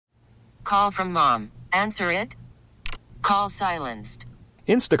call from mom. Answer it. Call silenced.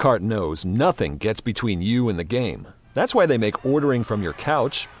 Instacart knows nothing gets between you and the game. That's why they make ordering from your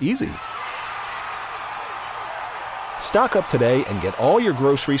couch easy. Stock up today and get all your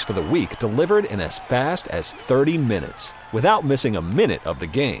groceries for the week delivered in as fast as 30 minutes without missing a minute of the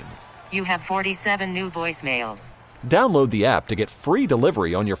game. You have 47 new voicemails. Download the app to get free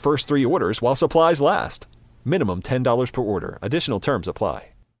delivery on your first 3 orders while supplies last. Minimum $10 per order. Additional terms apply.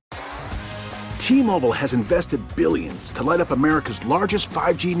 T-Mobile has invested billions to light up America's largest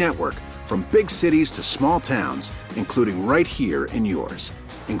 5G network, from big cities to small towns, including right here in yours.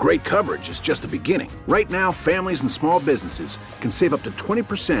 And great coverage is just the beginning. Right now, families and small businesses can save up to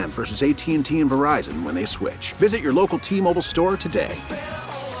 20% versus AT&T and Verizon when they switch. Visit your local T-Mobile store today.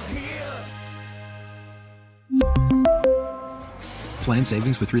 Plan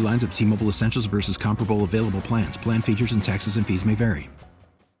savings with 3 lines of T-Mobile Essentials versus comparable available plans. Plan features and taxes and fees may vary.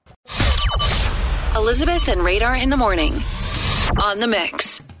 Elizabeth and Radar in the morning on The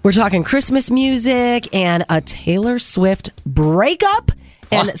Mix. We're talking Christmas music and a Taylor Swift breakup.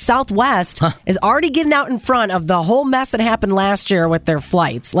 And Southwest is already getting out in front of the whole mess that happened last year with their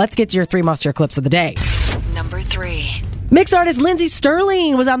flights. Let's get to your 3 must-hear clips of the day. Number 3. Mix artist Lindsey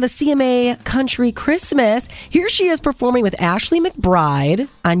Sterling was on the CMA Country Christmas. Here she is performing with Ashley McBryde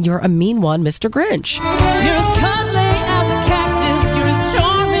on You're a Mean One, Mr. Grinch. You're as cuddly as a cactus. You're as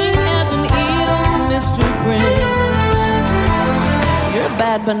charming as an eel, Mr. Grinch. You're a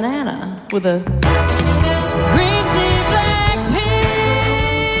bad banana with a greasy black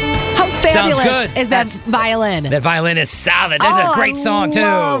pig. How fabulous Sounds good. is that violin? That violin is solid. That's a great song, too.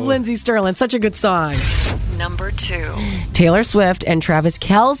 I love Lindsey Sterling. Such a good song. Number 2. Taylor Swift and Travis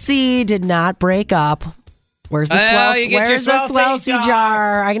Kelce did not break up. Where's the Swelsey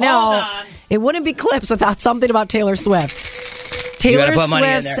jar? I know. It wouldn't be clips without something about Taylor Swift. Taylor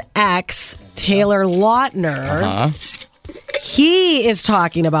Swift's ex, Taylor Lautner, he is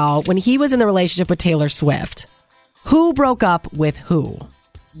talking about when he was in the relationship with Taylor Swift. Who broke up with who?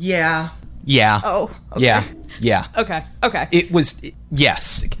 Yeah. Oh, okay. Yeah. Okay. It was,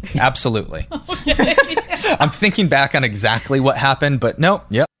 yes, absolutely. Okay. I'm thinking back on exactly what happened, but no,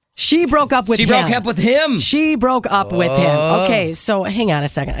 yep. She broke up with him. She broke up with him. She broke up with him. Okay, so hang on a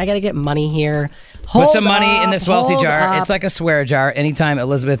second. I got to get money here. Put some money in the Swelsey jar. It's like a swear jar. Anytime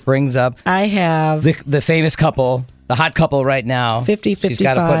Elizabeth brings up I have the famous couple, the hot couple right now. 50, 55, she's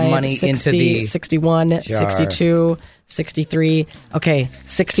got to put money 60, into the 61, jar. 62, 63, okay,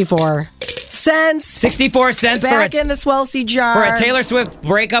 64 cents. 64 cents back in the Swelsey jar. For a Taylor Swift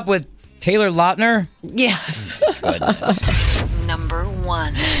breakup with Taylor Lautner? Yes. Goodness. Number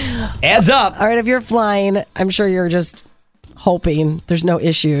 1. Adds up. All right, if you're flying, I'm sure you're just hoping there's no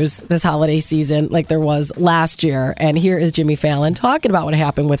issues this holiday season like there was last year. And here is Jimmy Fallon talking about what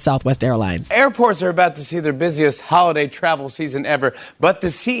happened with Southwest Airlines. Airports are about to see their busiest holiday travel season ever, but the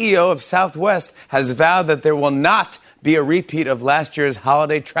CEO of Southwest has vowed that there will not be a repeat of last year's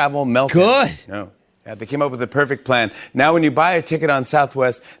holiday travel meltdown. Good. No. Yeah, they came up with a perfect plan. Now, when you buy a ticket on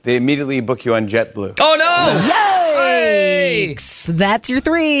Southwest, they immediately book you on JetBlue. Oh, no! Yikes! That's your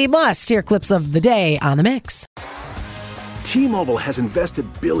 3 must-hear clips of the day on The Mix. T-Mobile has invested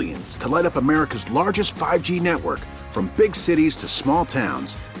billions to light up America's largest 5G network, from big cities to small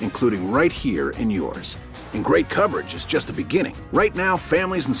towns, including right here in yours. And great coverage is just the beginning. Right now,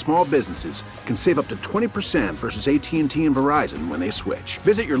 families and small businesses can save up to 20% versus AT&T and Verizon when they switch.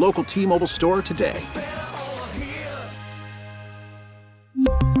 Visit your local T-Mobile store today.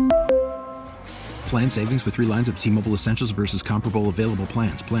 Plan savings with 3 lines of T-Mobile Essentials versus comparable available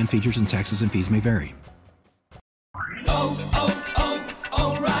plans. Plan features and taxes and fees may vary.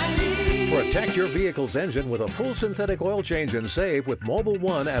 Protect your vehicle's engine with a full synthetic oil change and save with Mobil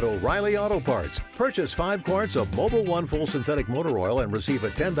 1 at O'Reilly Auto Parts. Purchase 5 quarts of Mobil 1 full synthetic motor oil and receive a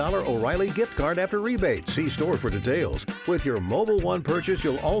 $10 O'Reilly gift card after rebate. See store for details. With your Mobil 1 purchase,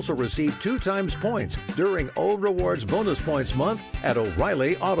 you'll also receive 2 times points during O Rewards Bonus Points Month at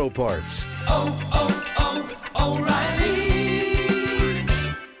O'Reilly Auto Parts. O'Reilly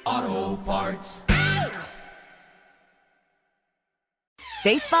Auto Parts.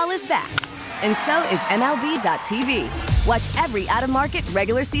 Baseball is back, and so is MLB.tv. Watch every out-of-market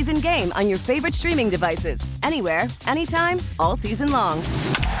regular season game on your favorite streaming devices, anywhere, anytime, all season long.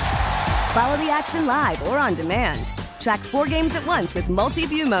 Follow the action live or on demand. Track 4 games at once with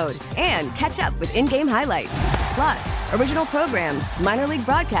multi-view mode and catch up with in-game highlights. Plus, original programs, minor league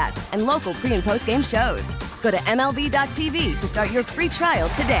broadcasts, and local pre- and post-game shows. Go to MLB.tv to start your free trial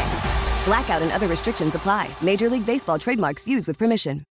today. Blackout and other restrictions apply. Major League Baseball trademarks used with permission.